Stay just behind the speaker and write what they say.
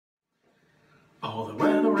All the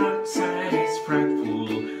weather outside is frightful,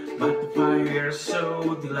 but the fire's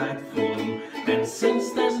so delightful. And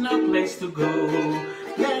since there's no place to go,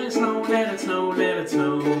 let it snow, let it snow, let it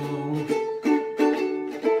snow.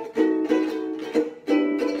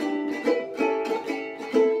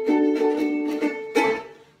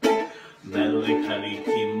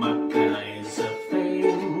 Melikaliki is a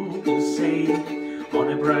thing to say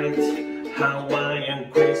on a bright Hawaiian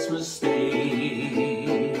Christmas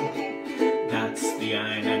day. That's the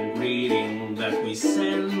island greeting that we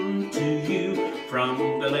send to you from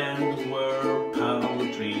the land where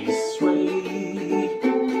palm trees sway.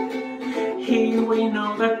 Here we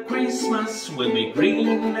know that Christmas will be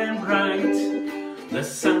green and bright. The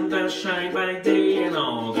sun does shine by day and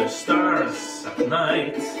all the stars at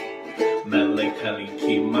night.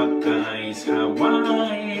 Melikaliki is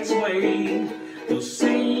Hawaii's way to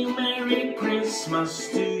say Merry Christmas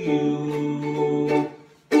to you.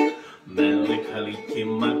 Melikaliki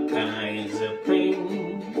is a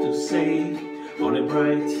thing to say on a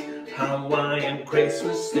bright Hawaiian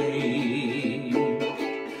Christmas day.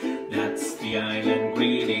 That's the island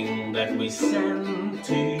greeting that we send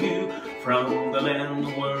to you from the land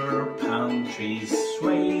where palm trees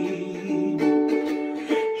sway.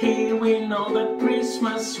 Here we know that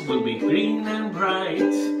Christmas will be green and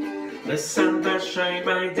bright. The sun does shine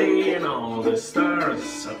by day and all the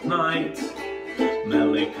stars at night.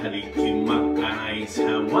 Melikaliki is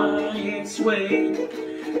Hawaii's way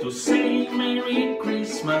to say Merry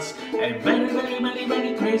Christmas, a very, very, very,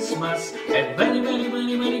 very Christmas, a very, very,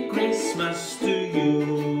 very, very Christmas to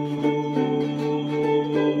you.